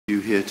you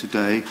here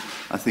today.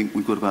 I think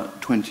we've got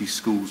about 20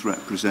 schools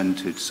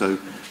represented, so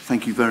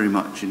thank you very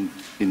much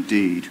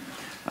indeed.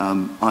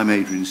 I'm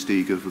Adrian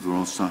Steger of the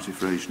Royal Society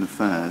for Asian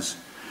Affairs.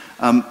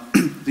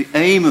 The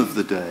aim of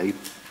the day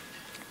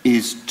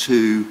is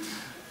to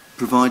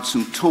provide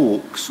some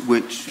talks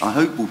which I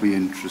hope will be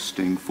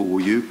interesting for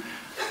you,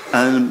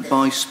 and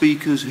by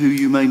speakers who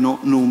you may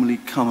not normally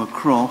come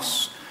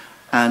across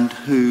and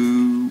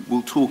who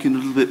will talk in a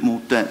little bit more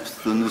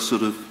depth than the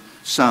sort of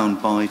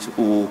soundbite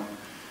or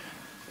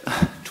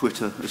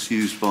Twitter as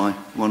used by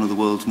one of the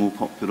world's more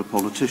popular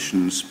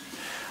politicians.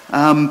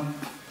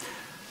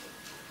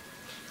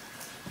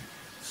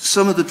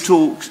 Some of the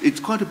talks, it's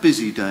quite a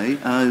busy day.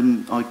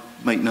 I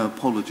make no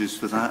apologies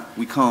for that.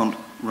 We can't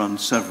run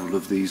several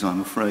of these,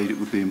 I'm afraid. It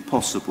would be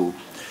impossible.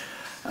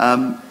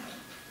 The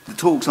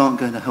talks aren't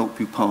going to help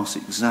you pass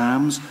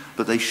exams,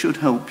 but they should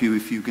help you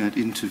if you get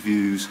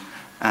interviews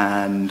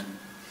and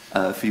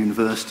for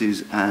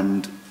universities,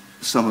 and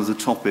some of the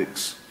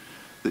topics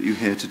that you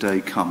hear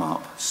today come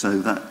up, so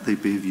that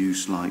they'd be of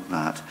use like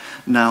that.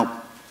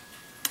 Now,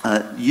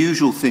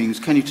 usual things,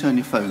 can you turn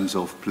your phones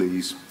off,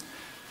 please?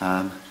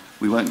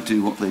 We won't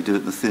do what they do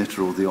at the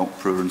theatre or the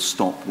opera and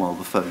stop while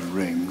the phone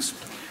rings.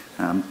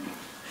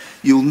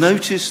 You'll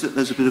notice that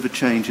there's a bit of a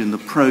change in the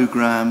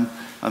programme.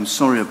 I'm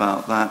sorry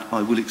about that.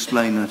 I will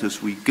explain that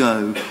as we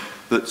go,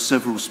 but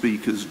several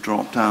speakers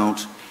dropped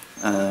out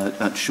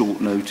at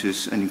short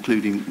notice, and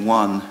including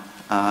one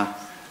at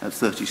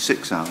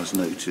 36 hours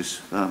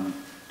notice.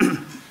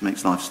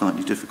 Makes life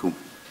slightly difficult.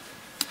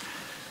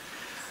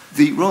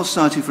 The Royal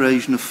Society for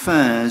Asian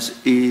Affairs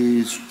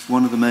is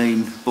one of the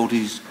main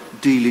bodies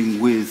dealing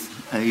with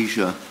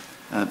Asia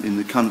in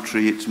the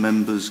country. Its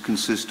members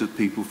consist of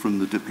people from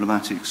the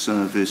diplomatic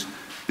service,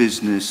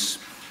 business,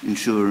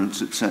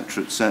 insurance,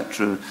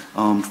 etc.,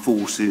 armed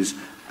forces,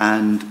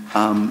 and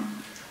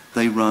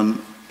it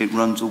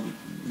runs a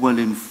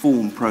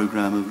well-informed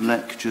programme of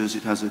lectures.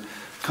 It has a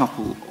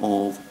couple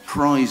of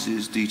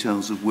prizes,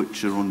 details of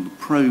which are on the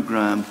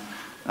programme.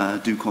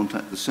 Do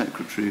contact the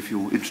Secretary if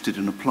you're interested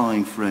in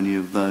applying for any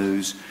of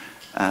those,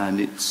 and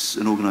it's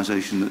an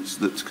organisation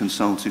that's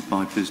consulted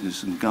by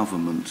business and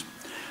government.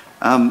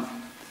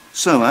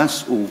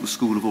 SOAS, or the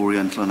School of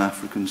Oriental and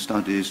African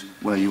Studies,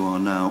 where you are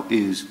now,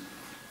 is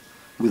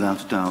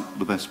without a doubt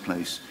the best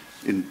place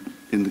in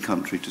the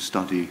country to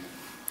study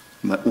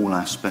all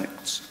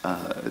aspects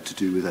to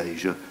do with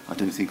Asia. I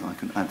don't think I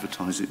can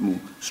advertise it more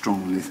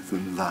strongly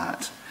than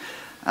that.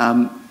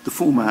 The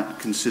format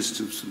consists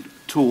of some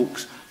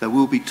talks. There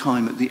will be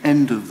time at the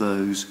end of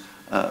those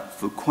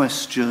for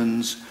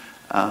questions.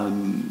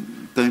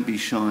 Don't be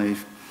shy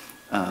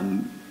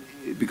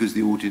because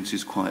the audience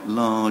is quite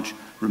large.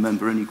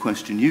 Remember, any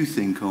question you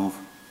think of,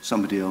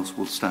 somebody else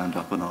will stand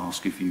up and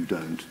ask if you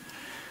don't.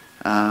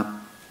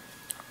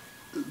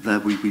 There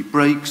will be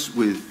breaks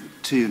with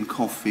tea and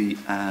coffee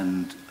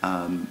and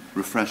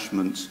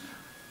refreshments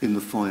in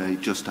the foyer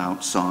just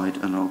outside,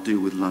 and I'll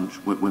deal with lunch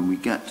when we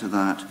get to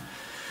that.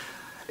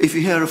 If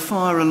you hear a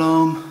fire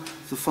alarm,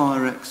 the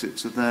fire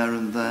exits are there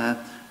and there.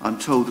 I'm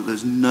told that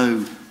there's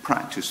no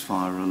practice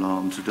fire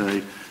alarm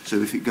today,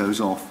 so if it goes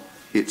off,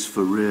 it's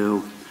for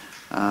real.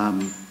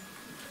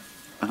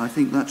 And I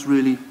think that's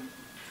really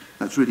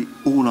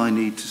all I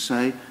need to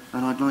say,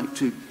 and I'd like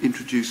to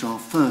introduce our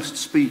first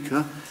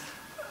speaker,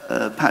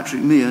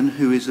 Patrick Meehan,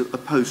 who is a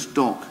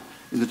postdoc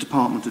in the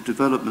Department of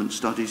Development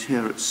Studies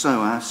here at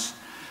SOAS.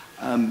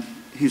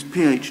 His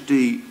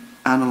PhD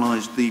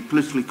analysed the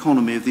political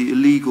economy of the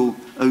illegal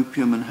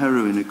opium and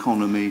heroin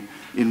economy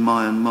in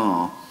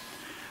Myanmar.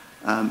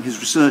 His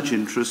research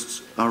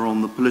interests are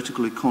on the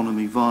political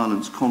economy,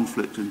 violence,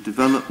 conflict and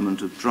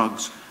development of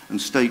drugs and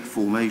state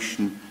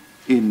formation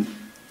in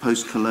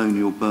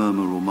post-colonial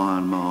Burma or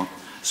Myanmar,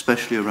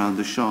 especially around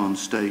the Shan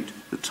state,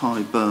 the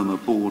Thai-Burma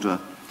border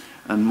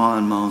and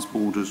Myanmar's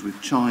borders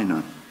with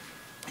China.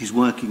 His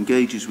work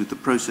engages with the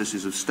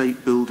processes of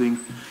state building,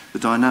 the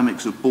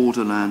dynamics of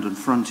borderland and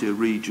frontier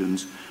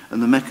regions,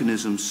 and the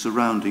mechanisms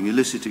surrounding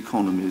illicit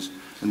economies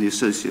and the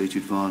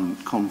associated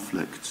violent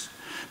conflicts.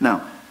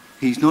 Now,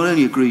 he's not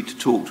only agreed to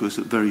talk to us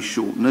at very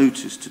short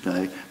notice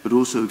today, but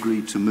also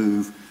agreed to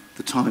move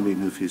the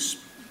timing of his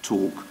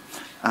talk.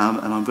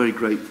 And I'm very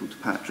grateful to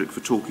Patrick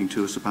for talking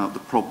to us about the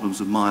problems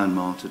of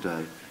Myanmar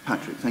today.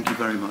 Patrick, thank you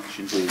very much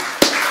indeed.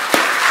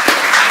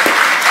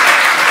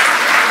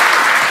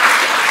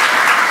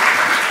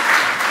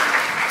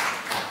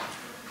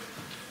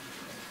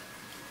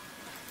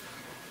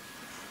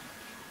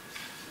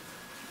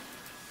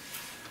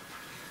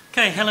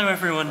 Okay, hello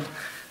everyone.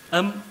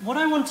 What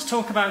I want to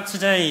talk about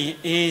today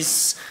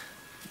is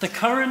the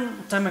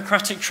current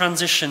democratic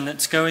transition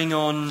that's going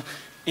on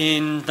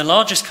in the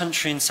largest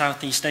country in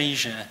Southeast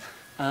Asia,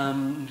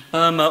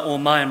 Burma or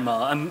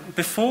Myanmar. And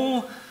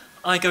before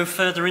I go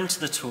further into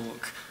the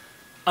talk,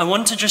 I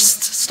want to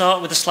just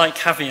start with a slight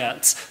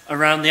caveat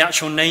around the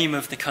actual name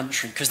of the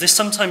country, because this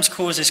sometimes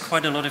causes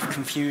quite a lot of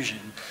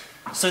confusion.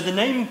 So the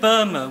name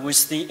Burma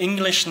was the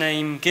English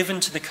name given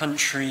to the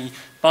country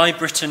by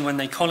Britain when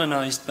they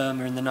colonized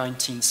Burma in the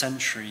 19th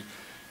century.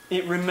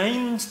 It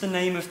remained the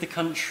name of the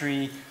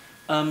country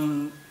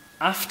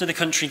after the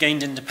country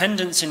gained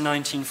independence in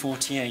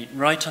 1948,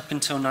 right up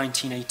until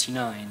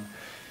 1989.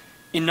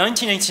 In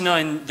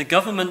 1989, the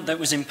government that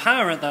was in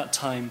power at that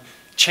time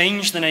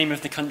changed the name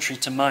of the country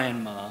to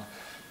Myanmar.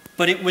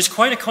 But it was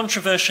quite a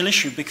controversial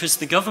issue because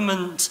the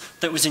government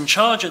that was in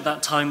charge at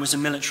that time was a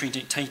military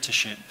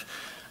dictatorship.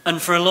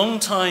 And for a long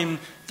time,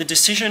 the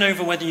decision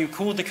over whether you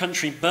called the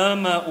country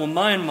Burma or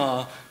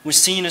Myanmar was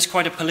seen as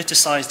quite a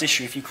politicized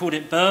issue. If you called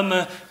it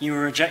Burma, you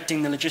were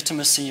rejecting the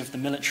legitimacy of the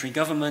military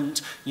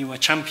government, you were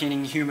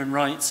championing human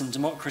rights and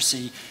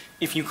democracy.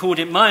 If you called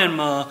it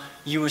Myanmar,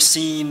 you were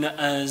seen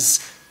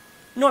as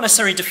not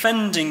necessarily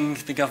defending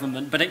the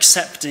government, but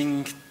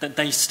accepting that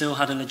they still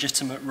had a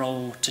legitimate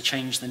role to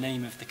change the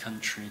name of the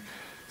country.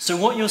 So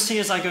what you'll see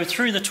as I go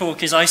through the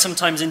talk is I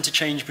sometimes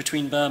interchange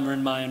between Burma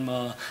and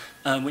Myanmar,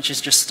 which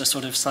is just a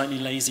sort of slightly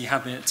lazy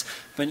habit,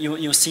 but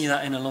you'll see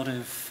that in a lot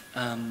of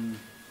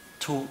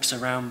talks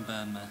around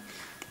Burma.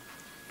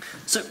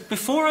 So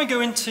before I go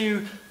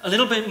into a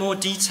little bit more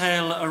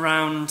detail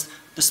around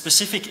the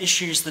specific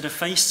issues that are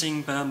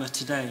facing Burma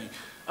today,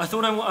 I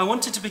thought I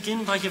wanted to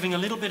begin by giving a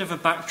little bit of a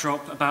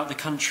backdrop about the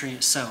country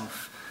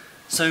itself.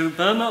 So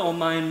Burma, or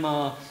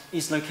Myanmar,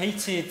 is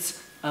located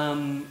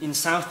in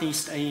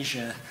Southeast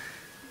Asia.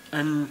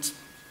 And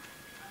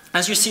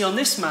as you see on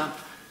this map,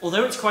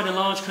 although it's quite a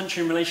large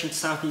country in relation to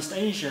Southeast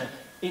Asia,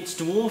 it's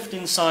dwarfed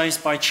in size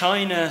by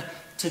China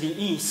to the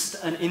east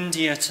and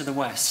India to the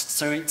west.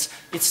 So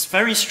it's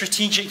very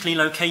strategically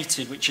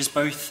located, which is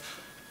both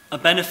a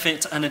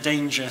benefit and a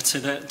danger to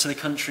the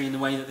country in the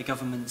way that the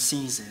government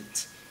sees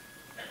it.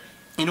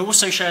 It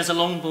also shares a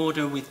long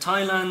border with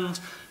Thailand,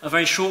 a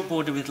very short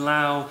border with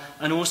Laos,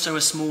 and also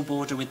a small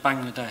border with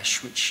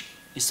Bangladesh, which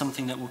is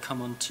something that we'll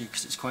come on to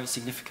because it's quite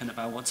significant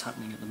about what's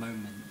happening at the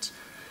moment.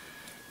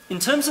 In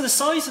terms of the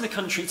size of the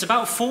country, it's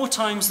about 4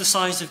 times the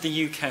size of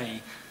the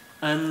UK,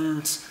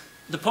 and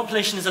the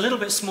population is a little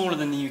bit smaller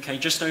than the UK,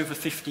 just over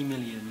 50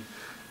 million.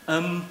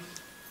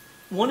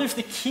 One of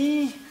the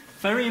key,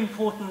 very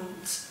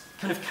important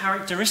kind of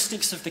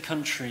characteristics of the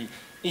country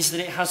is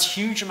that it has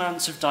huge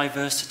amounts of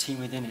diversity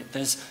within it.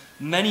 There's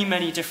many,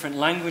 many different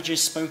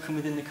languages spoken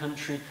within the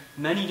country,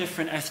 many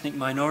different ethnic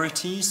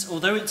minorities.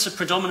 Although it's a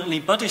predominantly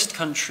Buddhist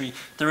country,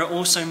 there are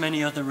also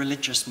many other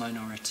religious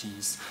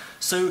minorities.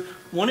 So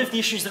one of the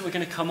issues that we're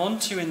going to come on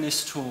to in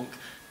this talk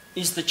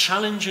is the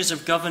challenges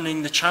of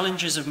governing, the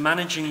challenges of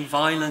managing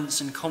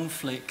violence and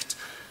conflict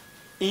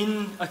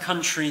in a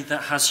country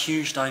that has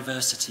huge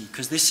diversity,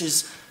 because this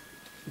has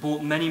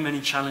brought many,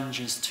 many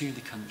challenges to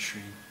the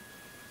country.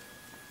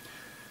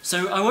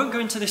 So I won't go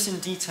into this in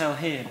detail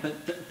here,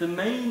 but the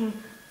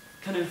main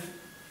kind of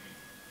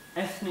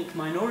ethnic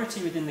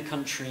minority within the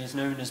country is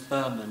known as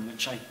Burman,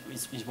 which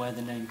is where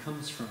the name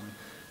comes from,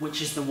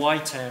 which is the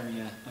white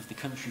area of the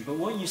country. But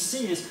what you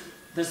see is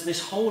there's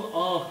this whole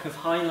arc of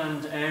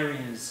highland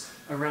areas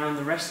around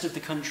the rest of the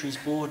country's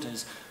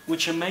borders,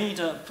 which are made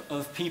up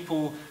of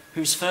people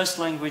whose first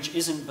language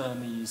isn't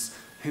Burmese,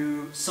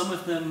 who some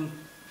of them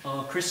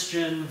are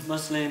Christian,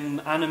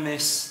 Muslim,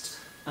 animist.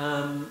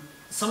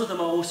 Some of them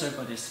are also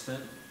Buddhist,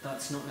 but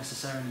that's not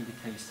necessarily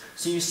the case.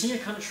 So you see a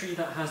country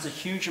that has a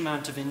huge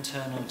amount of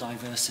internal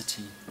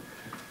diversity.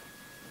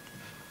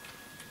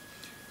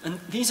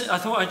 And I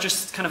thought I'd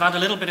just kind of add a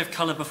little bit of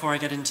colour before I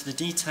get into the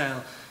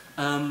detail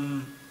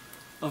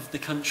of the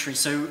country.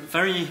 So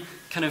very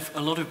kind of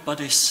a lot of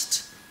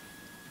Buddhist.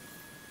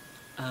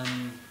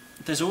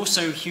 There's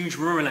also huge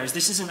rural areas.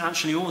 This isn't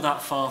actually all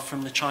that far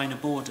from the China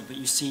border, but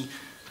you see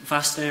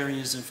vast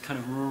areas of kind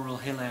of rural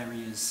hill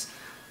areas.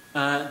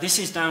 This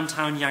is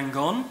downtown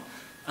Yangon.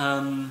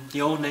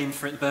 The old name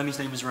for it, the Burmese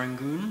name is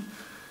Rangoon.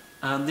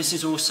 This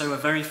is also a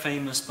very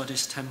famous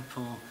Buddhist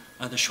temple,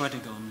 the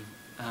Shwedagon,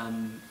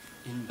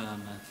 in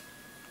Burma.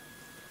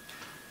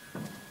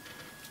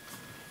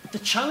 The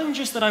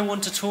challenges that I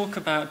want to talk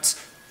about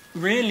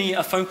really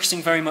are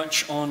focusing very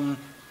much on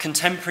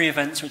contemporary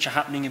events which are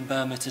happening in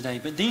Burma today,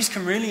 but these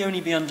can really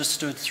only be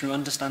understood through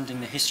understanding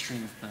the history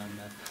of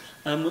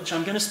Burma, which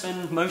I'm going to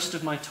spend most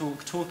of my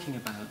talk talking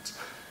about.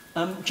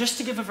 Just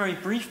to give a very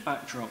brief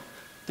backdrop,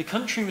 the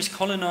country was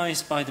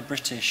colonised by the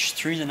British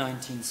through the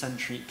 19th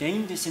century. It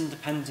gained its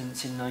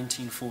independence in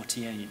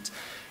 1948.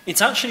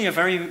 It's actually a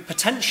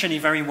potentially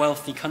very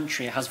wealthy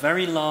country. It has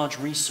very large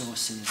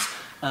resources,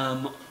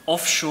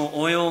 offshore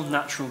oil,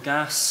 natural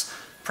gas,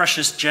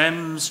 precious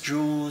gems,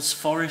 jewels,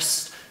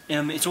 forest.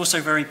 It's also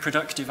very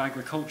productive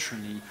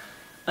agriculturally.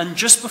 And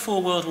just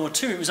before World War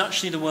II, it was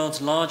actually the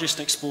world's largest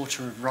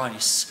exporter of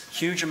rice.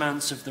 Huge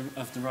amounts of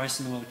the rice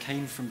in the world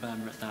came from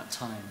Burma at that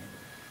time.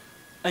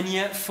 And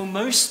yet, for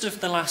most of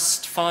the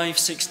last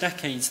 5-6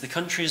 decades, the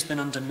country has been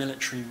under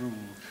military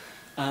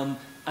rule.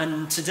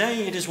 And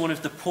today it is one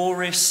of the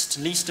poorest,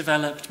 least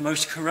developed,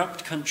 most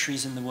corrupt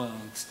countries in the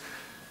world.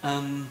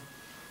 And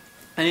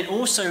it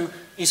also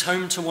is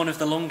home to one of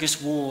the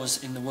longest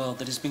wars in the world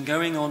that has been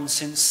going on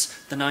since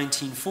the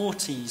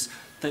 1940s,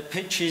 that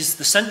pitches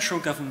the central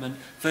government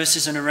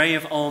versus an array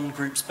of armed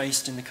groups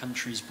based in the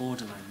country's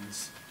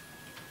borderlands.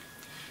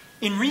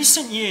 In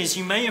recent years,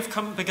 you may have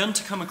begun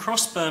to come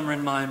across Burma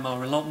and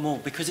Myanmar a lot more,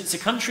 because it's a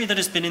country that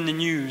has been in the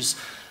news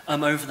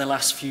over the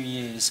last few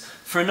years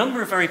for a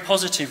number of very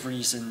positive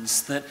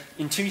reasons. That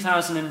in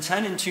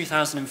 2010 and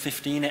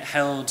 2015 it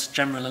held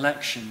general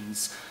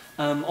elections.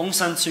 Aung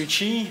San Suu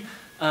Kyi,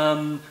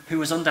 who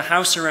was under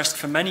house arrest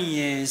for many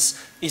years,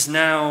 is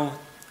now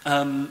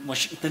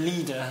the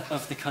leader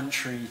of the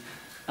country.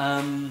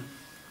 And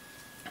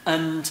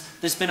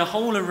there's been a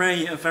whole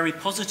array of very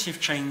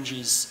positive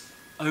changes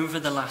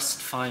over the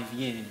last 5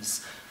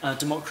 years.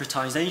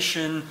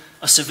 Democratization,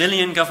 a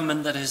civilian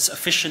government that has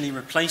officially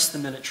replaced the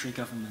military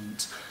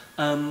government.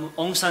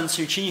 Aung San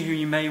Suu Kyi, who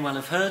you may well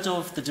have heard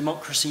of, the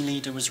democracy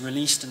leader, was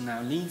released and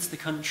now leads the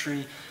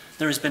country.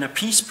 There has been a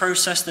peace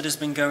process that has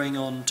been going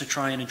on to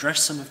try and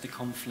address some of the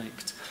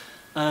conflict.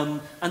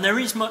 And there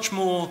is much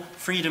more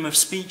freedom of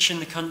speech in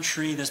the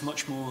country, there's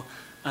much more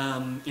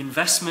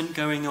investment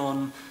going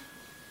on.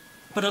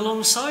 But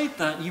alongside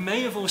that, you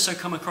may have also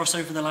come across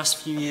over the last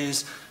few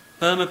years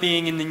Burma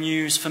being in the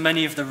news for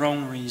many of the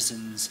wrong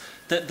reasons.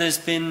 That there's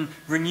been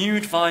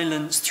renewed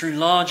violence through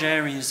large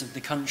areas of the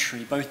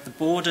country, both the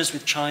borders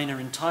with China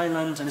and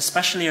Thailand, and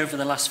especially over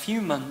the last few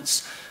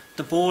months,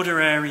 the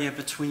border area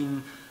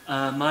between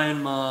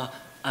Myanmar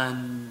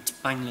and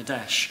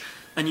Bangladesh.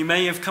 And you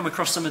may have come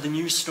across some of the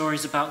news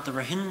stories about the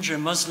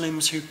Rohingya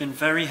Muslims who've been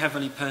very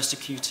heavily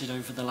persecuted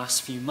over the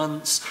last few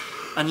months,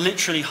 and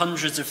literally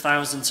hundreds of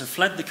thousands have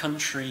fled the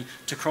country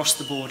to cross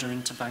the border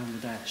into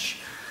Bangladesh.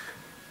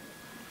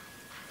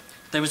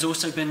 There has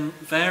also been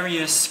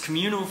various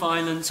communal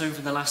violence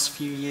over the last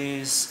few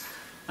years,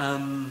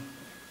 and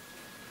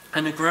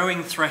a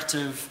growing threat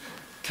of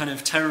kind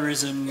of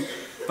terrorism,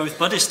 both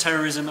Buddhist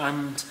terrorism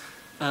and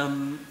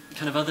kind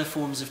of other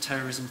forms of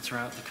terrorism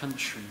throughout the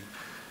country.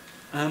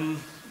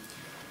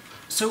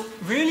 So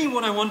really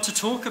what I want to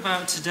talk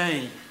about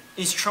today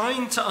is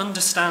trying to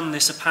understand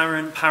this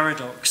apparent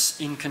paradox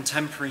in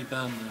contemporary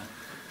Burma.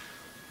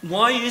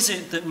 Why is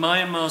it that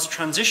Myanmar's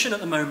transition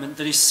at the moment,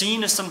 that is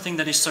seen as something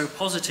that is so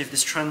positive,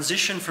 this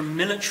transition from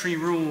military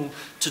rule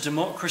to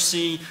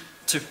democracy,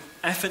 to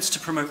efforts to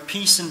promote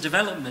peace and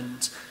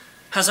development,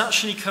 has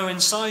actually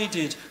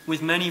coincided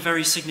with many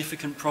very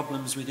significant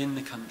problems within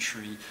the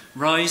country?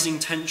 Rising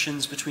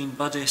tensions between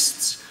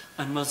Buddhists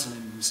and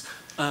Muslims,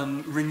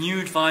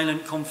 renewed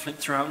violent conflict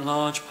throughout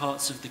large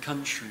parts of the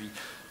country.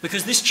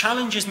 Because this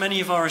challenges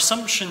many of our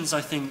assumptions,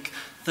 I think,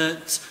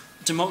 that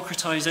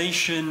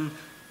democratization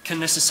can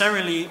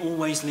necessarily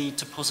always lead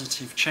to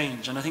positive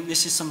change. And I think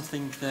this is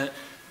something that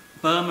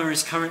Burma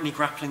is currently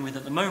grappling with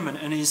at the moment,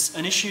 and is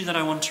an issue that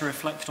I want to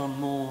reflect on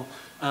more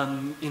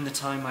in the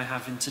time I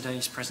have in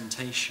today's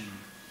presentation.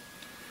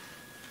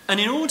 And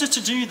in order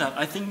to do that,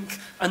 I think,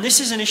 and this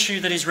is an issue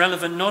that is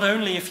relevant not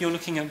only if you're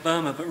looking at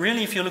Burma, but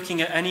really if you're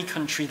looking at any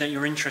country that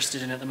you're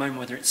interested in at the moment,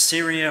 whether it's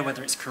Syria,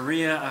 whether it's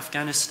Korea,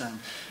 Afghanistan,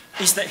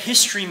 is that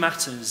history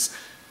matters.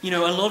 You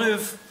know, a lot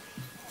of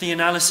the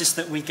analysis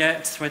that we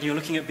get, whether you're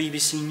looking at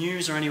BBC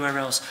News or anywhere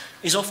else,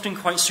 is often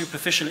quite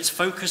superficial. It's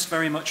focused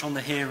very much on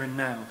the here and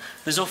now.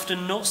 There's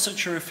often not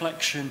such a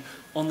reflection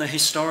on the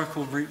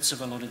historical roots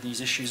of a lot of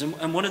these issues.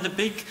 And one of the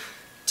big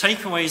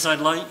takeaways I'd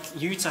like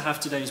you to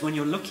have today is when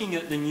you're looking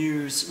at the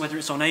news, whether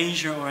it's on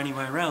Asia or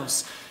anywhere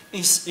else,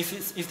 is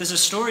if there's a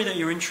story that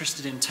you're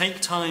interested in, take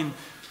time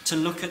to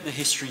look at the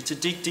history, to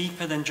dig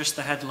deeper than just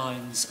the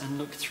headlines and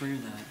look through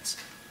that.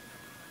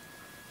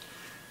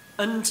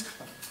 And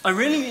I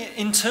really,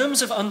 in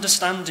terms of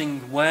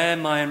understanding where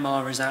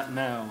Myanmar is at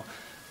now,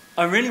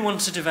 I really want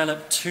to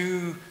develop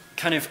two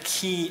kind of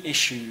key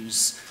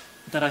issues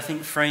that I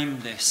think frame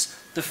this.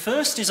 The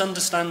first is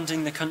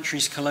understanding the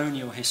country's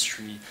colonial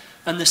history,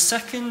 and the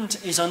second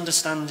is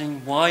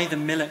understanding why the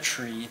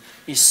military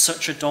is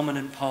such a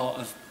dominant part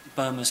of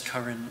Burma's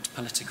current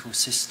political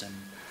system.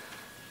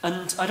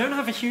 And I don't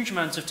have a huge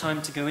amount of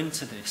time to go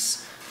into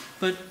this,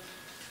 but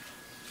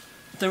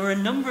there were a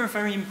number of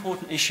very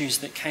important issues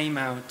that came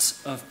out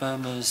of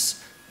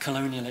Burma's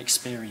colonial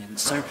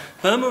experience. So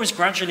Burma was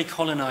gradually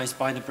colonized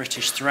by the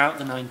British throughout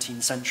the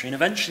 19th century, and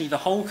eventually the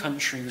whole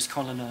country was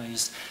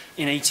colonized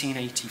in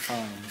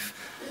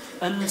 1885.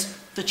 And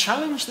the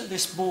challenge that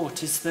this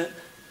brought is that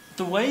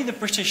the way the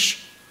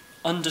British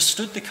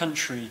understood the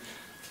country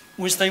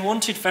was they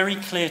wanted very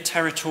clear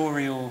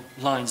territorial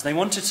lines. They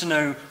wanted to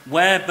know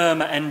where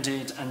Burma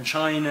ended and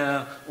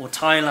China or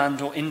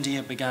Thailand or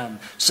India began.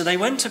 So they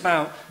went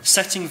about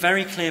setting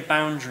very clear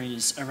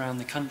boundaries around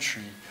the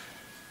country.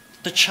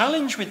 The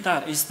challenge with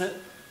that is that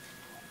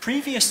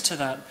previous to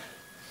that,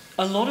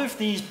 a lot of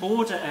these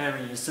border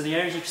areas, so the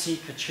areas you can see,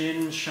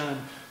 Kachin,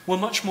 Shan, were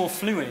much more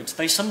fluid.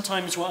 They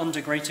sometimes were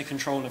under greater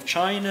control of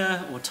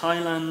China or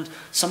Thailand,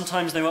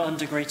 sometimes they were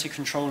under greater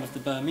control of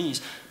the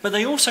Burmese, but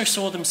they also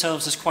saw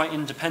themselves as quite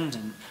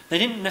independent. They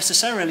didn't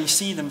necessarily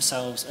see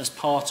themselves as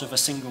part of a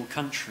single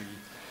country.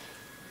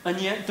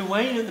 And yet the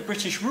way that the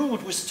British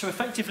ruled was to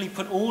effectively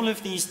put all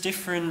of these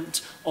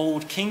different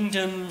old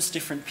kingdoms,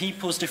 different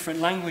peoples,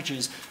 different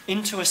languages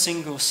into a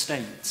single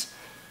state.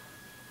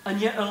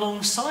 And yet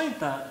alongside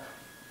that,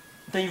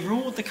 they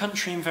ruled the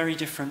country in very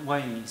different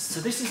ways. So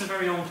this is a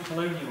very old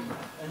colonial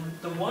map, and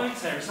the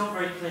white area, it's not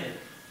very clear,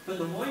 but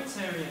the white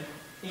area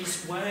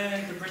is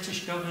where the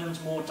British governed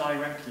more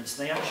directly.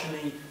 So they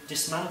actually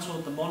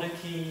dismantled the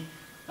monarchy,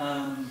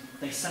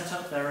 they set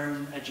up their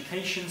own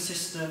education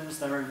systems,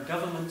 their own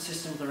government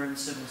systems, their own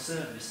civil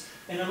service.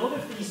 In a lot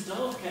of these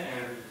darker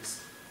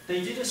areas,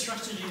 they did a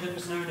strategy that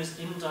was known as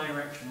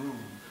indirect rule,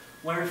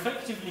 where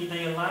effectively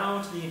they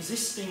allowed the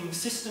existing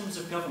systems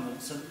of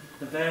government, so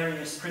the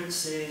various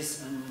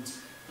princes and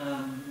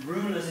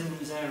rulers in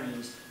these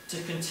areas,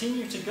 to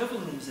continue to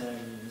govern these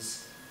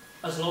areas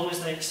as long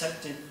as they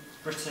accepted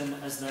Britain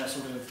as their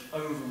sort of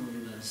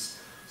over-rulers.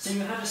 So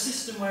you had a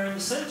system where in the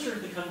centre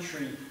of the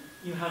country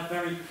you had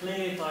very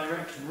clear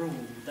direct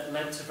rule that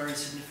led to very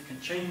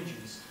significant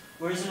changes,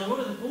 whereas in a lot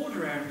of the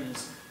border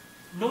areas,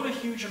 not a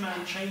huge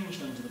amount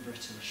changed under the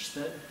British.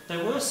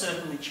 There were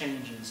certainly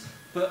changes,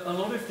 but a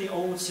lot of the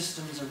old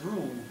systems of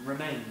rule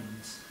remained.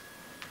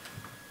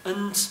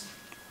 And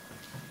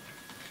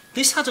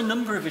this had a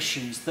number of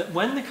issues that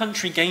when the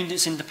country gained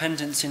its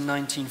independence in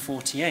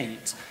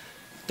 1948,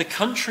 the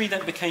country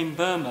that became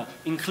Burma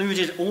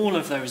included all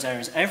of those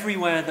areas.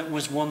 Everywhere that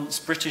was once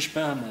British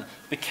Burma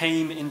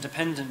became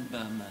independent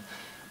Burma.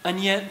 And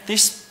yet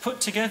this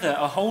put together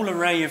a whole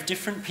array of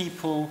different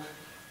people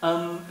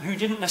who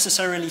didn't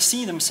necessarily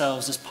see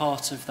themselves as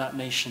part of that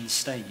nation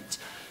state.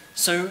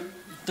 So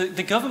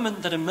the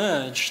government that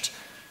emerged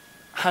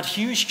had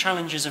huge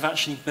challenges of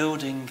actually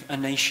building a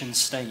nation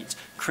state,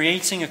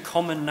 creating a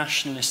common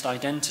nationalist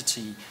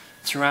identity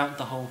throughout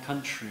the whole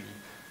country.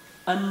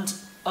 And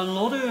a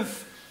lot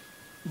of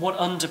what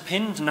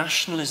underpinned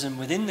nationalism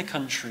within the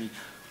country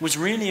was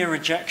really a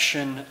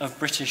rejection of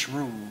British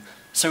rule.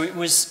 So it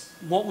was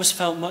what was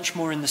felt much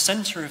more in the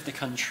centre of the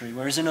country,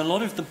 whereas in a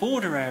lot of the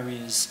border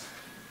areas,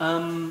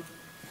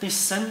 this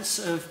sense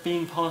of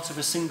being part of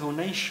a single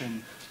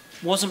nation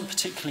wasn't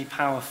particularly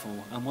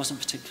powerful and wasn't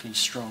particularly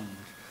strong.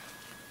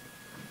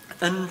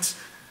 And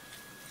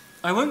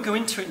I won't go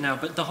into it now,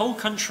 but the whole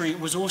country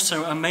was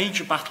also a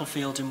major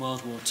battlefield in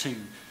World War II.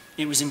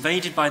 It was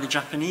invaded by the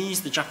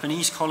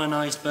Japanese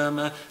colonised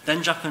Burma,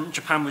 then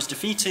Japan was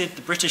defeated,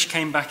 the British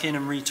came back in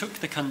and retook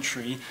the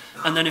country,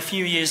 and then a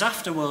few years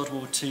after World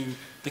War II,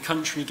 the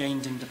country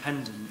gained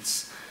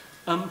independence.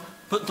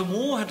 But the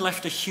war had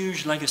left a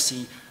huge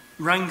legacy.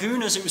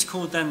 Rangoon, as it was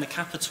called then, the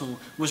capital,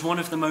 was one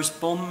of the most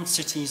bombed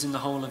cities in the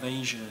whole of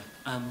Asia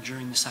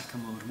during the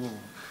Second World War.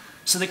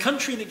 So the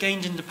country that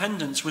gained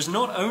independence was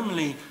not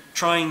only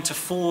trying to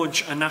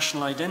forge a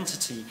national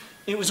identity,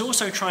 it was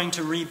also trying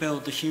to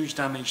rebuild the huge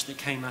damage that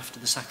came after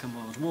the Second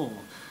World War.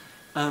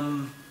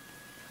 And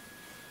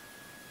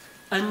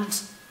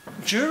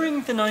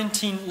during the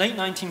late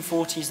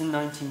 1940s and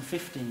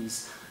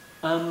 1950s,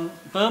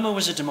 Burma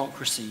was a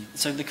democracy.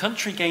 So the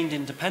country gained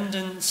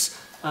independence,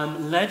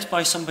 led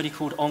by somebody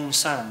called Aung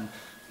San,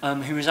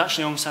 who was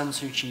actually Aung San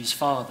Suu Kyi's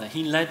father.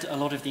 He led a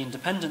lot of the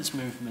independence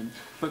movement,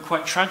 but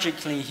quite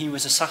tragically he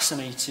was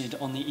assassinated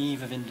on the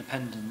eve of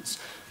independence,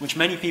 which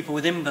many people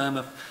within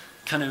Burma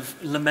kind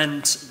of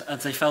lament,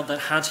 as they felt that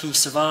had he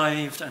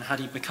survived and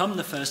had he become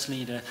the first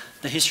leader,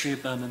 the history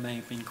of Burma may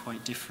have been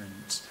quite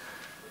different.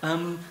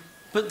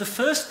 But the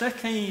first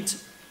decade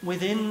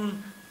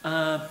within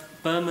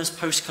Burma's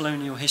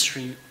post-colonial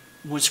history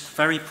was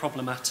very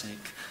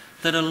problematic,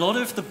 that a lot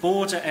of the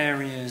border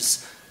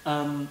areas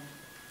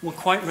were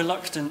quite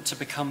reluctant to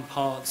become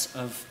part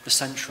of the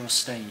central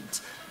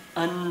state.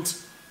 And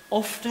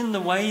often the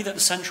way that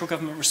the central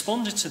government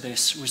responded to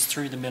this was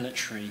through the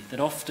military, that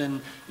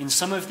often in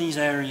some of these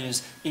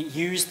areas it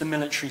used the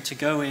military to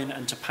go in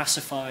and to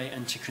pacify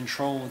and to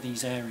control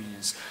these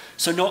areas.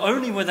 So not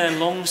only were there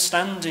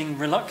long-standing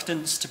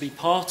reluctance to be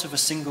part of a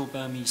single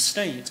Burmese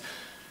state,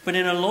 but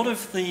in a lot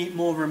of the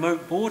more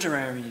remote border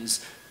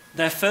areas,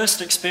 their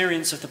first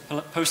experience of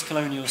the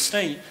post-colonial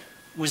state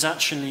was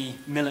actually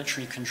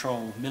military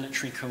control,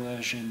 military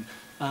coercion,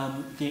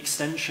 the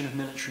extension of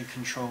military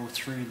control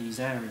through these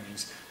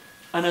areas.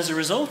 And as a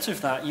result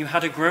of that, you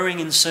had a growing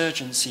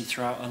insurgency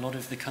throughout a lot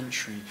of the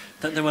country,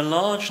 that there were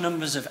large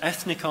numbers of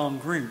ethnic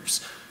armed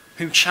groups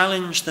who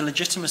challenged the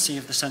legitimacy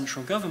of the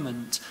central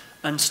government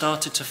and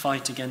started to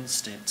fight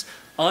against it,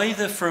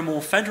 either for a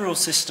more federal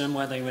system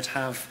where they would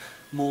have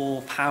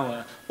more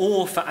power,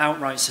 or for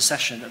outright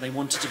secession, that they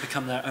wanted to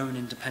become their own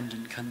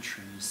independent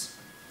countries.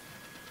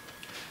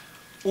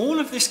 All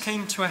of this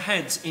came to a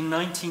head in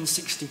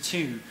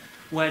 1962,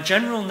 where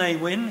General Ne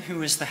Win, who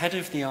was the head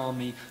of the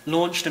army,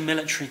 launched a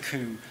military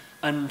coup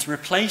and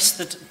replaced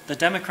the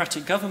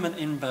democratic government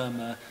in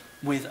Burma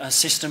with a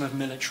system of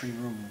military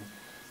rule.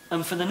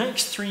 And for the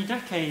next 3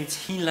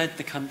 decades, he led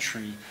the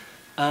country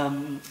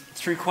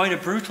through quite a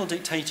brutal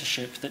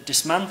dictatorship that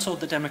dismantled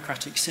the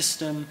democratic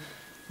system,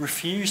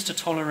 refused to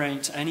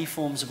tolerate any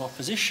forms of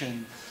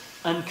opposition,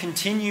 and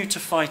continued to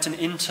fight an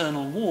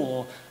internal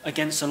war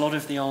against a lot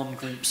of the armed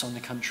groups on the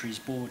country's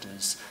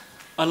borders.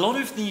 A lot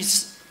of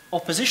these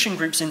opposition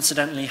groups,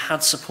 incidentally,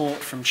 had support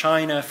from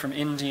China, from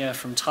India,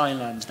 from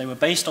Thailand. They were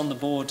based on the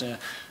border,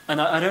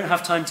 and I don't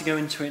have time to go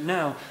into it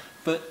now,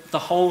 but the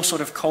whole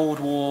sort of Cold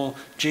War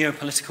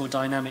geopolitical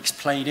dynamics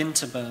played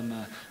into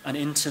Burma and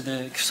into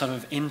the sort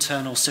of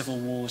internal civil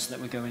wars that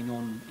were going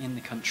on in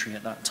the country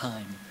at that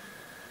time.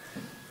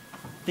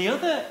 The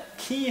other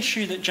key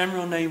issue that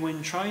General Ne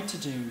Win tried to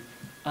do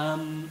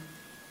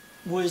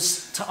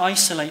was to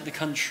isolate the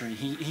country.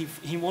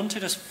 He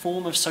wanted a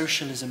form of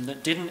socialism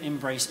that didn't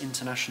embrace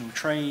international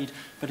trade,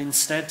 but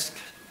instead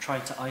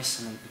tried to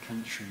isolate the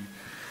country.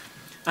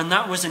 And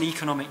that was an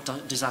economic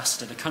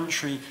disaster. The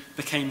country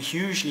became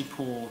hugely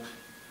poor.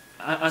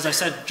 As I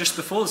said, just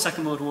before the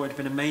Second World War, it had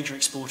been a major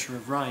exporter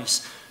of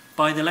rice.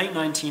 By the late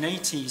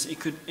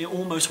 1980s, it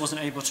almost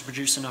wasn't able to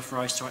produce enough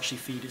rice to actually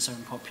feed its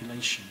own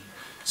population.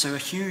 So a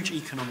huge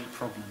economic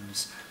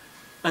problems.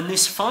 And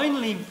this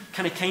finally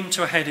kind of came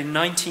to a head in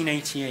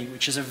 1988,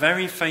 which is a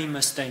very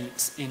famous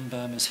date in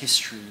Burma's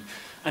history.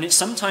 And it's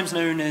sometimes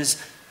known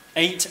as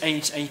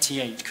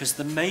 8/8/88, because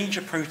the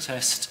major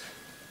protest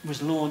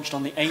was launched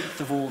on the 8th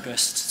of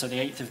August, so the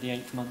 8th of the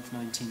 8th month,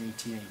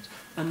 1988.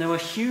 And there were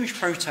huge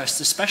protests,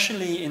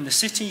 especially in the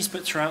cities,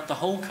 but throughout the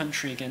whole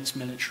country against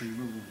military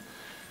rule.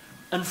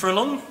 And for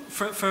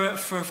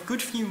a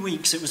good few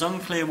weeks, it was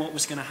unclear what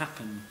was going to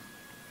happen.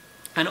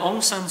 And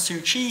Aung San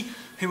Suu Kyi,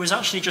 who was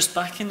actually just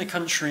back in the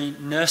country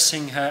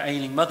nursing her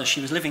ailing mother, she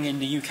was living in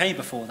the UK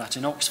before that,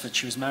 in Oxford,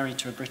 she was married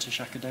to a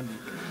British academic,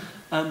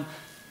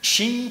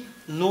 she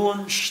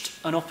launched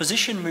an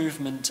opposition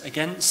movement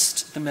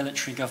against the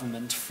military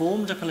government,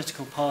 formed a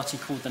political party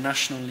called the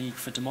National League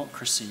for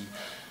Democracy,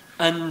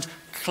 and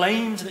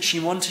claimed that she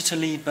wanted to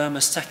lead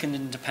Burma's second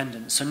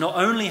independence. So not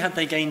only had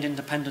they gained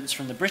independence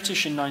from the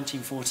British in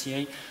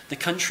 1948, the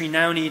country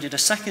now needed a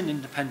second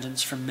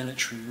independence from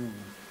military rule.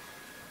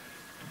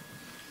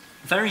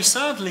 Very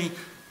sadly,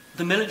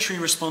 the military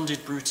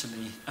responded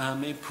brutally.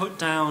 It put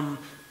down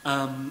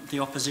the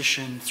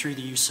opposition through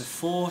the use of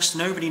force.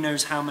 Nobody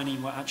knows how many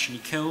were actually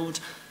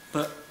killed,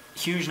 but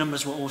huge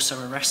numbers were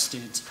also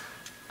arrested.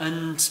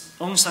 And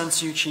Aung San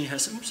Suu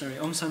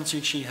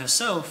Kyi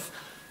herself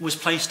was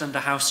placed under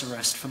house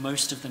arrest for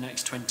most of the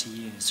next 20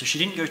 years. So she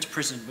didn't go to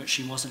prison, but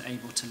she wasn't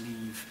able to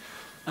leave.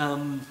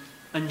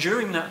 And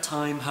during that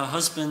time, her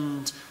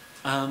husband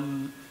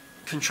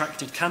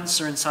contracted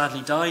cancer and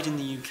sadly died in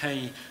the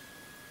UK.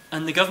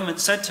 And the government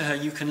said to her,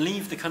 you can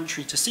leave the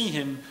country to see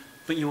him,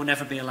 but you will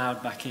never be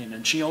allowed back in.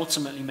 And she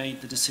ultimately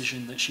made the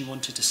decision that she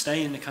wanted to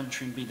stay in the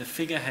country and be the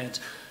figurehead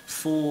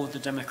for the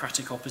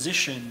democratic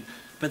opposition,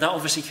 but that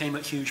obviously came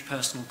at huge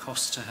personal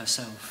cost to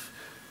herself.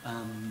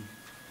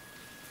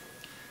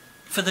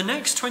 For the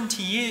next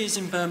 20 years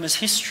in Burma's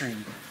history,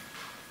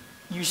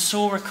 you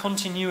saw a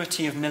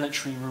continuity of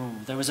military rule.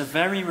 There was a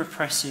very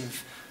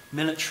repressive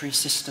military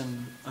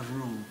system of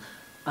rule.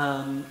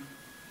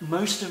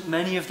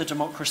 Many of the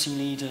democracy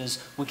leaders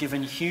were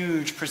given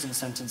huge prison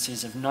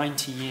sentences of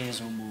 90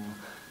 years or more.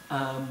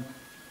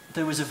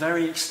 There was a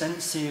very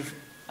extensive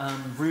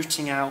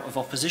rooting out of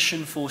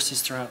opposition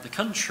forces throughout the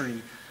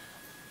country.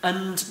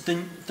 And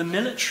the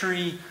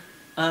military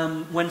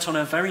went on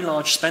a very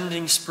large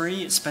spending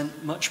spree. It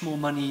spent much more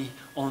money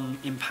on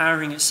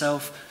empowering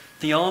itself.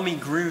 The army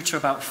grew to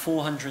about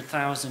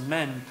 400,000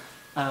 men,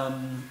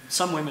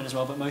 some women as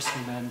well, but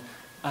mostly men.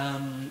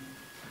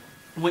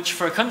 Which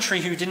for a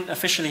country who didn't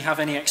officially have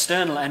any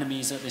external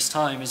enemies at this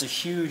time is a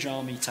huge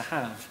army to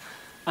have.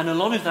 And a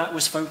lot of that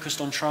was focused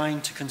on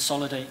trying to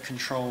consolidate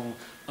control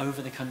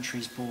over the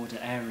country's border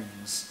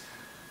areas.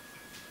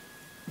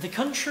 The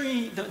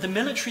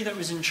military that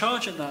was in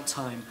charge at that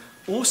time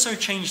also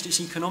changed its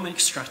economic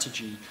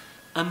strategy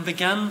and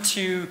began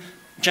to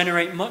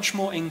generate much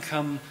more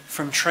income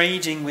from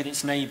trading with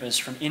its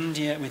neighbours, with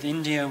India,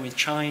 with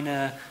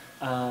China,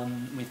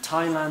 with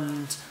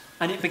Thailand.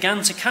 And it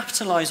began to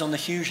capitalise on the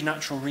huge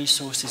natural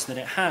resources that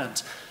it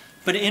had,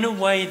 but in a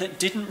way that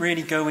didn't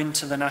really go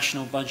into the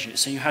national budget.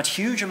 So you had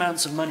huge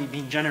amounts of money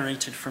being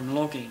generated from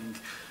logging,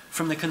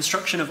 from the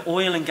construction of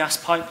oil and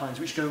gas pipelines,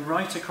 which go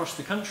right across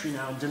the country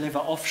now and deliver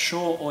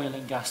offshore oil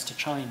and gas to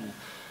China.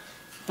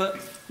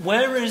 But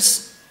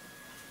whereas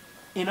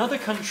in other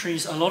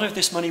countries, a lot of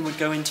this money would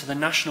go into the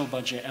national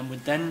budget and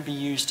would then be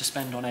used to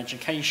spend on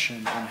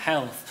education, on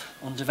health,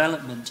 on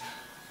development,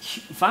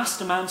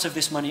 vast amounts of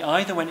this money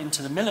either went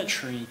into the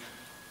military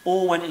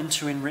or went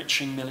into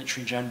enriching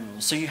military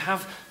generals. So you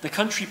have the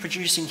country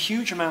producing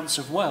huge amounts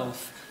of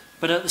wealth,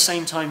 but at the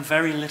same time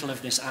very little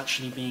of this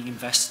actually being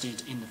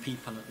invested in the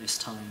people at this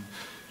time.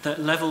 That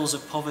levels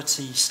of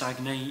poverty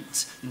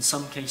stagnate, in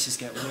some cases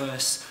get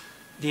worse.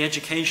 The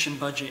education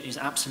budget is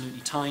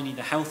absolutely tiny,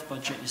 the health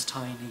budget is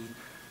tiny,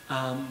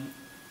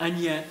 and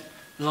yet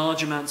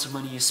large amounts of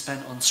money is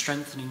spent on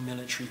strengthening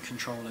military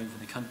control over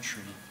the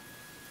country.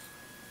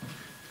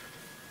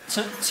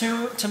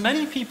 To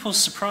many people's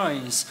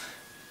surprise,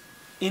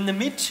 in the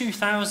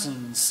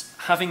mid-2000s,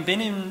 having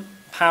been in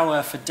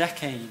power for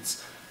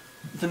decades,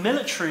 the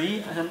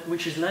military,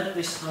 which is led at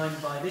this time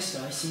by this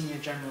guy, Senior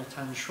General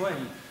Tan Shui,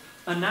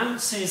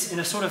 announces in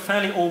a sort of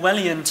fairly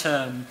Orwellian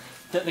term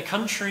that the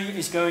country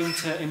is going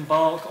to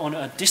embark on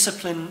a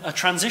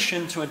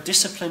transition to a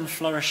disciplined,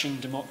 flourishing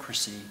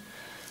democracy,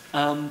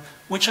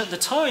 which at the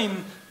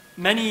time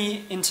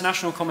many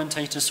international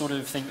commentators sort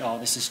of think, oh,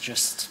 this is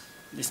just,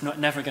 it's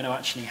never going to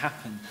actually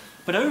happen.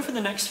 But over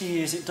the next few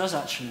years, it does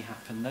actually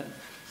happen. That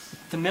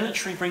the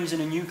military brings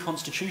in a new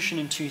constitution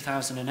in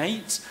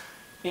 2008.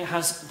 It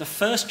has the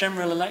first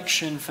general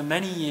election for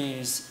many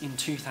years in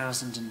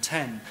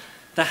 2010.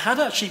 There had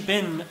actually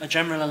been a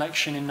general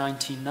election in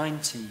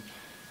 1990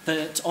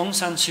 that Aung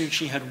San Suu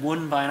Kyi had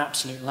won by an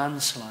absolute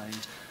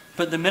landslide,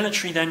 but the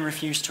military then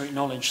refused to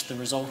acknowledge the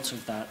result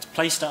of that,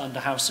 placed it under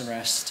house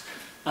arrest,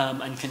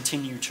 and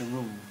continued to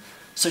rule.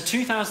 So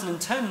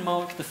 2010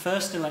 marked the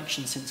first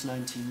election since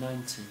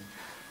 1990.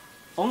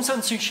 Aung San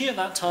Suu Kyi at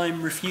that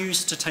time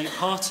refused to take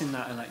part in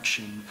that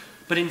election,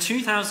 but in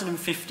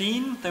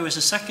 2015 there was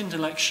a second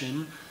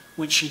election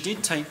which she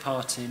did take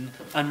part in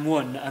and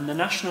won, and the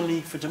National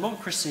League for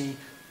Democracy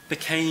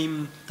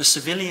became the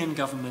civilian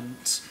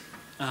government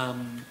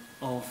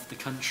of the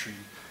country.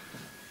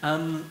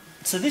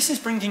 So this is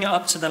bringing it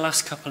up to the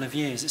last couple of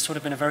years. It's sort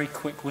of been a very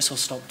quick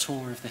whistle-stop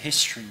tour of the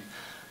history.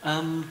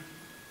 And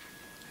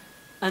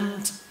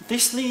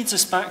this leads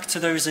us back to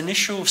those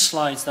initial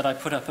slides that I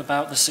put up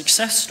about the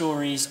success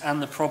stories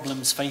and the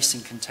problems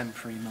facing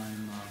contemporary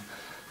Myanmar.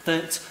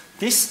 That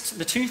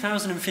the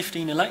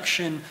 2015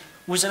 election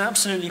was an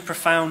absolutely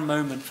profound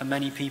moment for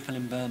many people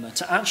in Burma.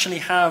 To actually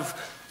have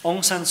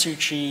Aung San Suu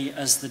Kyi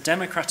as the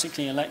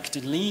democratically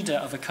elected leader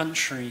of a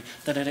country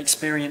that had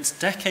experienced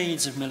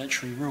decades of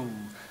military rule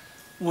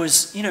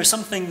was,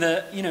 something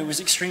that, was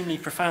extremely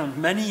profound.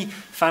 Many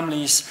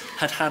families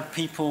had had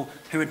people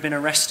who had been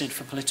arrested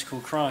for political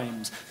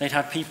crimes. They'd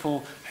had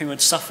people who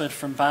had suffered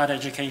from bad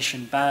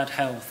education, bad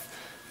health.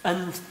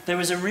 And there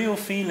was a real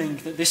feeling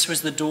that this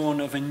was the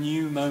dawn of a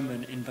new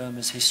moment in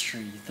Burma's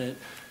history, that,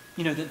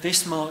 that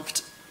this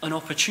marked an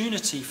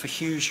opportunity for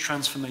huge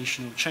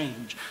transformational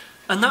change.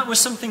 And that was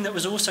something that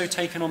was also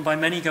taken on by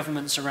many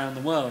governments around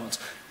the world.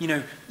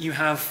 You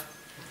have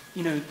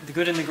the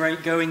good and the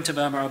great going to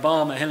Burma,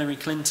 Obama, Hillary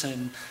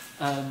Clinton,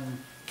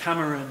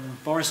 Cameron,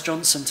 Boris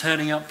Johnson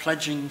turning up,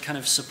 pledging kind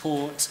of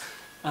support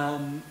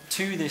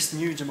to this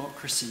new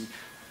democracy.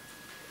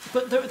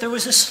 But there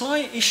was a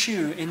slight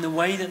issue in the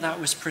way that that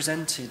was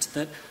presented,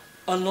 that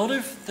a lot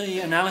of the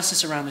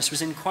analysis around this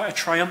was in quite a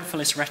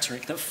triumphalist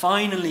rhetoric, that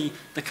finally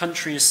the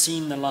country has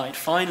seen the light,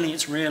 finally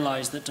it's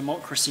realised that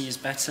democracy is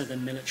better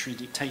than military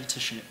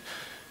dictatorship.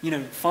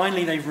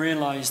 Finally they've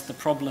realised the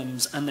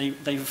problems and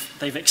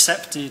they've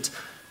accepted,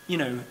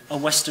 a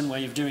Western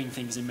way of doing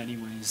things in many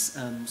ways,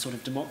 sort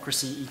of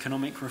democracy,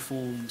 economic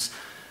reforms.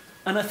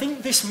 And I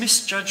think this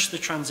misjudged the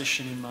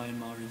transition in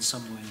Myanmar in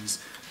some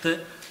ways, that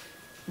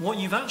what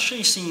you've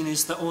actually seen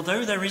is that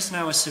although there is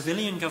now a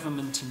civilian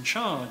government in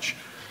charge,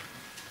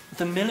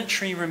 the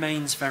military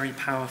remains very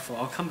powerful.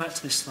 I'll come back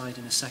to this slide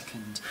in a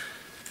second.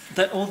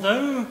 That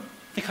although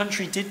the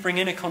country did bring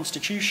in a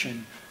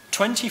constitution,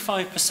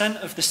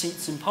 25% of the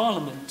seats in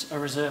parliament are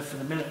reserved for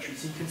the military.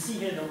 So you can see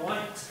here the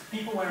white,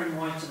 people wearing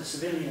white are the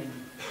civilian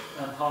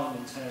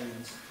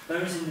parliamentarians.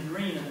 Those in the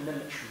green are the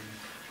military.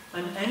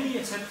 And any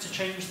attempt to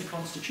change the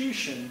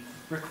constitution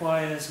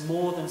requires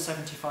more than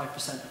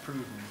 75%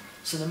 approval.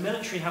 So the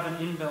military have an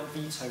inbuilt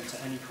veto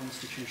to any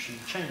constitutional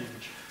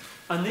change.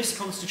 And this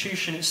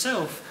constitution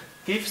itself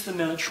gives the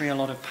military a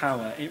lot of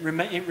power. It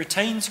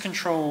retains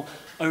control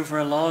over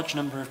a large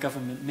number of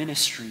government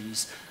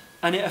ministries,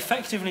 and it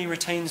effectively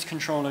retains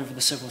control over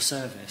the civil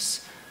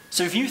service.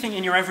 So if you think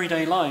in your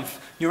everyday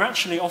life, you're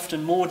actually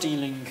often more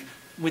dealing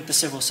with the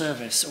civil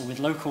service or with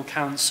local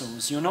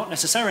councils. You're not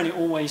necessarily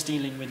always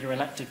dealing with your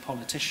elected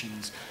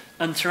politicians.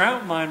 And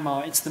throughout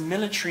Myanmar, it's the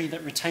military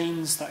that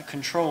retains that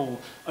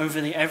control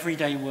over the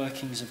everyday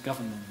workings of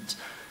government.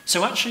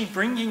 So actually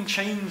bringing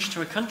change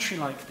to a country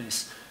like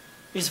this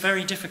is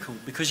very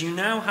difficult, because you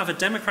now have a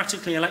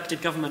democratically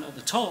elected government at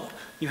the top,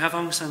 you have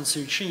Aung San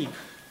Suu Kyi,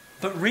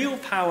 but real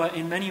power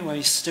in many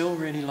ways still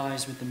really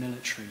lies with the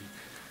military.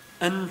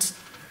 And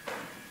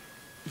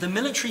the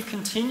military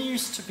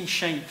continues to be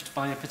shaped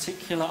by a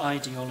particular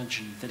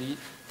ideology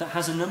that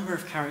has a number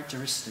of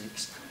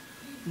characteristics.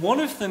 One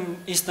of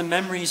them is the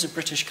memories of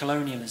British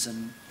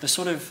colonialism,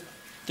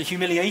 the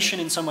humiliation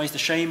in some ways, the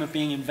shame of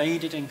being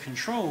invaded and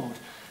controlled,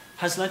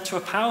 has led to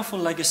a powerful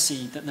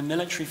legacy that the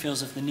military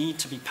feels of the need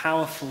to be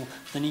powerful,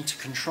 the need to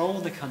control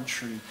the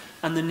country,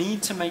 and the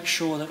need to make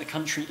sure that the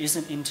country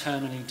isn't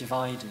internally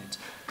divided.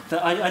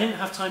 I didn't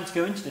have time to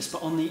go into this,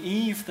 but on the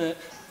eve that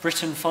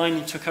Britain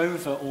finally took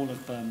over all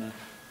of Burma,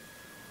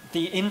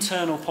 the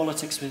internal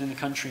politics within the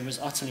country was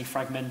utterly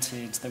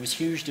fragmented. There was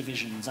huge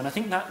divisions, and I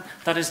think that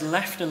has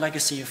left a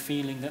legacy of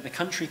feeling that the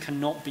country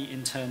cannot be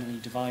internally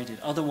divided.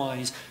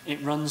 Otherwise,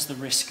 it runs the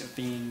risk of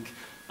being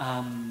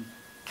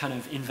kind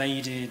of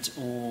invaded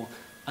or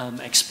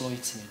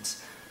exploited.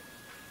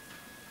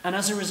 And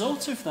as a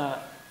result of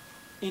that,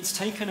 it's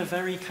taken a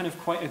very kind of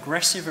quite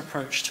aggressive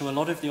approach to a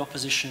lot of the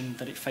opposition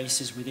that it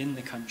faces within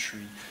the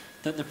country.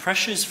 That the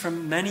pressures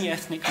from many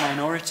ethnic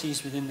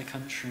minorities within the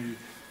country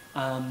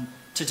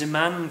to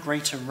demand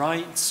greater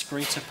rights,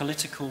 greater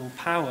political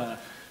power,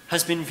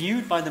 has been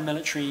viewed by the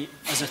military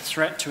as a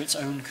threat to its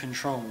own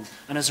control.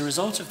 And as a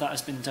result of that,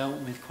 has been dealt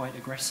with quite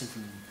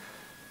aggressively.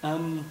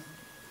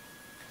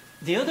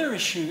 The other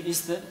issue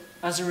is that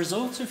as a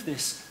result of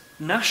this,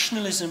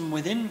 nationalism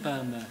within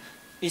Burma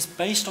is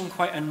based on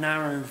quite a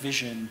narrow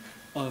vision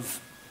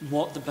of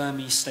what the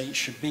Burmese state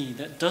should be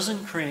that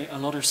doesn't create a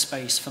lot of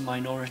space for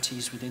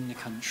minorities within the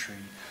country.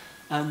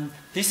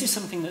 This is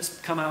something that's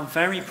come out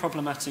very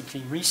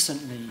problematically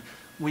recently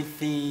with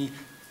the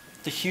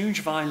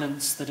huge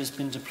violence that has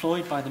been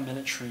deployed by the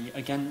military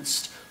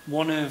against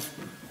one of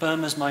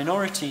Burma's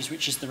minorities,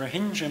 which is the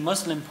Rohingya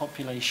Muslim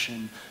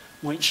population,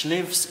 which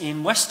lives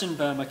in Western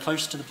Burma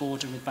close to the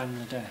border with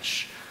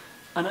Bangladesh.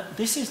 And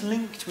this is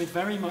linked with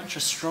very much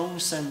a strong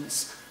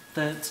sense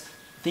that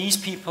these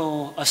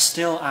people are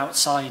still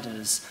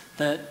outsiders,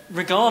 that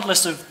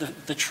regardless of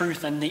the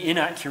truth and the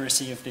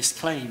inaccuracy of this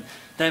claim,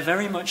 they're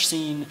very much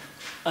seen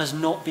as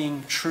not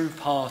being true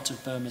part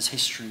of Burma's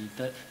history,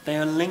 that they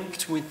are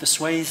linked with the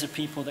swathes of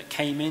people that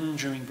came in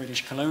during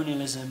British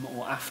colonialism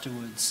or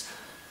afterwards,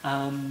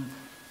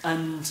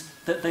 and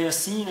that they are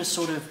seen as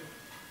sort of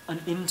an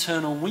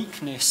internal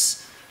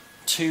weakness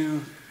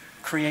to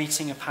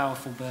creating a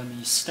powerful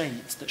Burmese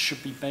state that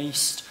should be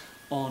based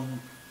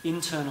on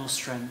internal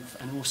strength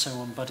and also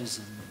on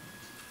Buddhism.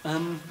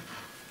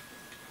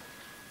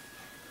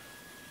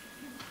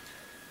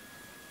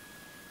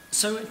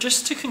 So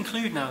just to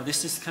conclude now,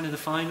 this is kind of the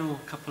final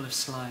couple of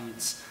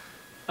slides.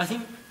 I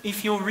think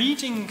if you're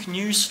reading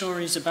news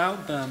stories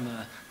about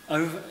Burma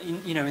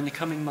in the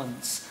coming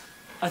months,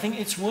 I think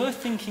it's worth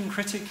thinking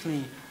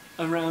critically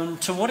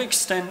around to what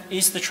extent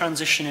is the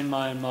transition in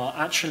Myanmar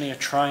actually a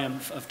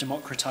triumph of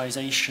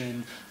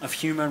democratization, of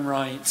human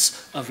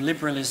rights, of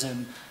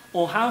liberalism,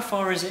 or how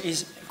far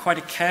is quite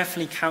a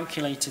carefully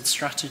calculated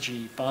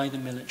strategy by the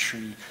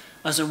military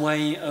as a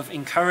way of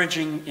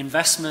encouraging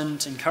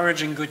investment,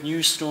 encouraging good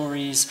news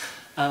stories,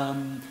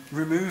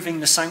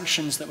 removing the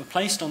sanctions that were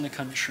placed on the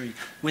country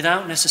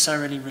without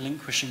necessarily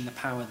relinquishing the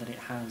power that it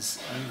has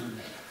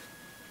over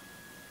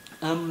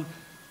it.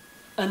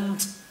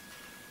 And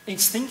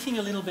it's thinking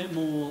a little bit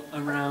more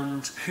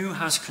around who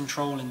has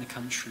control in the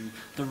country,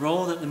 the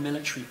role that the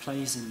military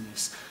plays in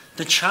this,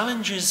 the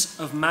challenges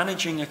of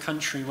managing a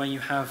country where you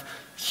have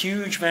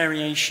huge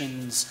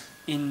variations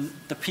in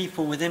the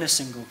people within a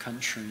single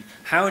country.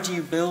 How do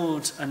you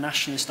build a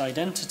nationalist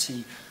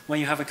identity where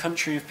you have a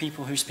country of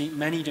people who speak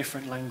many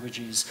different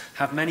languages,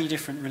 have many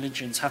different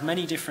religions, have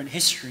many different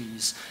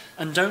histories,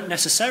 and don't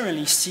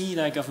necessarily see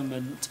their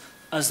government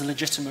as the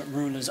legitimate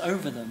rulers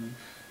over them,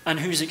 and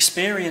whose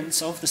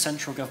experience of the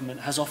central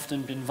government has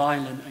often been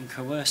violent and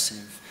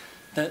coercive?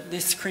 That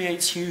this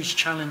creates huge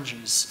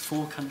challenges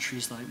for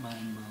countries like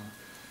Myanmar.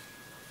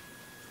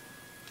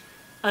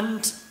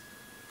 And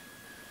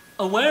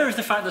aware of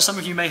the fact that some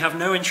of you may have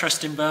no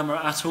interest in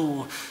Burma at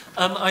all,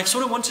 I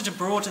sort of wanted to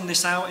broaden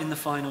this out in the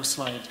final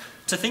slide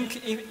to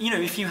think,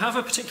 if you have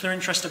a particular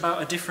interest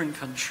about a different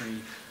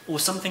country or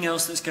something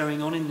else that's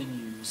going on in the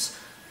news,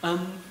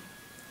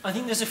 I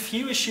think there's a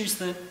few issues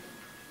that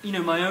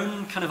my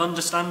own kind of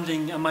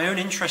understanding and my own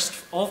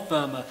interest of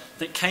Burma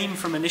that came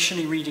from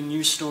initially reading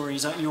news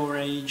stories at your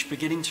age,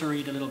 beginning to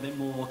read a little bit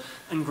more,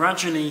 and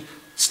gradually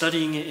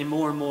studying it in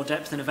more and more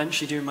depth and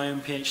eventually doing my own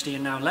PhD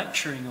and now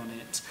lecturing on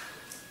it.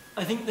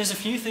 I think there's a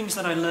few things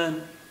that I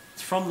learned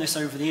from this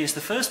over the years.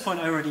 The first point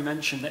I already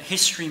mentioned, that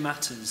history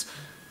matters.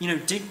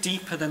 Dig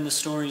deeper than the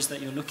stories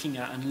that you're looking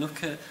at and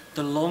look at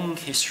the long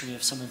history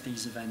of some of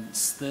these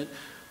events. That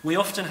we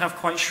often have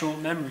quite short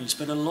memories,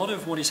 but a lot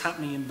of what is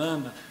happening in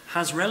Burma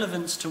has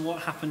relevance to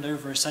what happened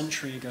over a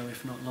century ago,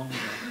 if not longer.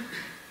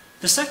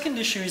 The second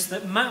issue is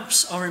that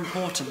maps are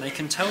important. They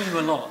can tell you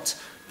a lot,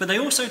 but they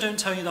also don't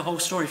tell you the whole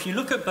story. If you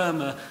look at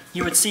Burma,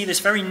 you would see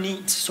this very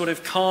neat, sort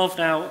of carved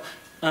out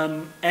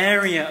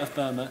area of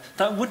Burma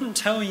that wouldn't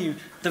tell you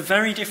the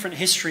very different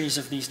histories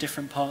of these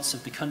different parts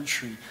of the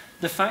country.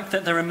 The fact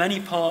that there are many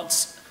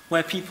parts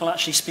where people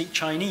actually speak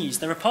Chinese.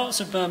 There are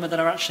parts of Burma that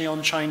are actually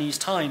on Chinese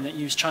time, that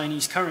use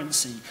Chinese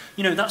currency.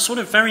 That sort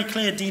of very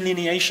clear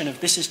delineation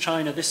of this is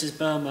China, this is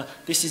Burma,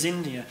 this is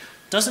India,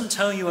 doesn't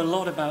tell you a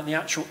lot about the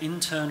actual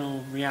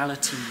internal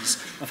realities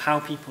of how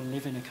people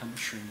live in a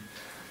country.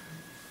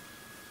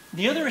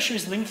 The other issue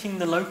is linking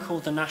the local,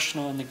 the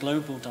national, and the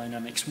global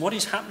dynamics. What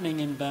is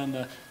happening in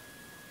Burma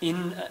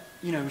in,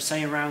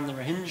 say around the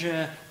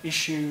Rohingya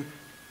issue,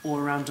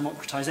 or around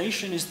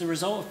democratization, is the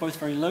result of both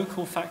very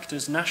local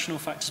factors, national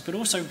factors, but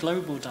also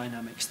global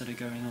dynamics that are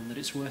going on that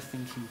it's worth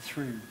thinking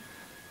through.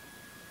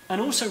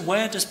 And also,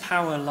 where does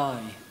power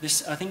lie?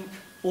 This, I think,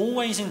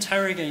 always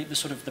interrogate the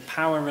sort of the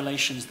power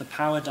relations, the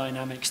power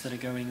dynamics that are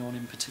going on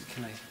in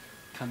particular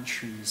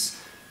countries.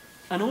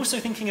 And also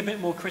thinking a bit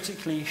more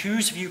critically,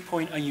 whose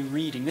viewpoint are you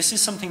reading? This is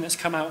something that's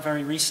come out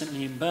very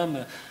recently in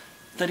Burma,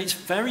 that it's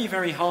very,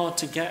 very hard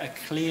to get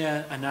a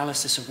clear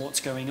analysis of what's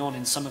going on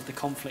in some of the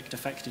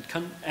conflict-affected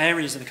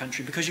areas of the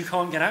country because you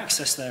can't get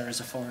access there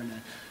as a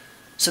foreigner.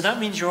 So that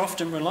means you're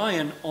often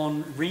reliant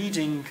on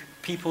reading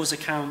people's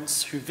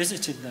accounts who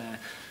visited there.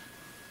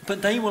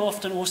 But they will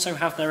often also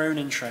have their own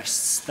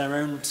interests, their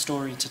own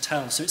story to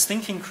tell. So it's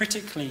thinking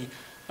critically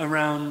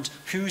around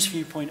whose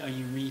viewpoint are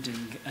you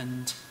reading.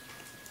 And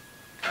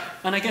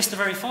I guess the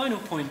very final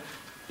point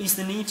is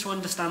the need to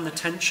understand the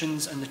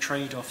tensions and the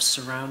trade-offs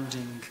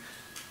surrounding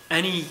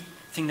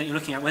anything that you're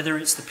looking at, whether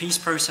it's the peace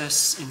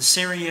process in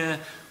Syria,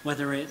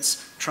 whether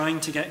it's trying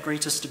to get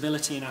greater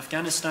stability in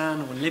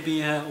Afghanistan or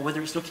Libya, or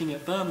whether it's looking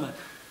at Burma.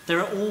 There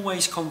are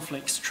always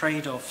conflicts,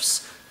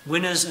 trade-offs,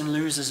 winners and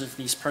losers of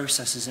these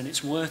processes, and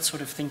it's worth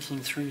sort of thinking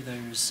through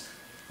those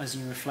as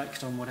you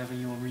reflect on whatever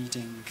you're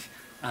reading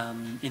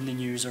in the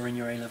news or in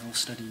your A-level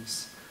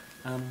studies.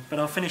 But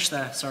I'll finish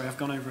there. Sorry, I've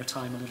gone over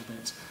time a little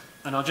bit.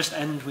 And I'll just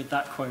end with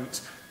that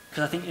quote,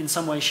 because I think in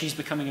some ways she's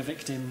becoming a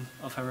victim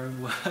of her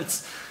own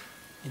words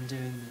in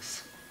doing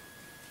this.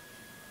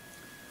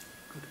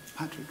 Good.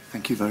 Patrick,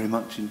 thank you very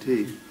much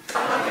indeed.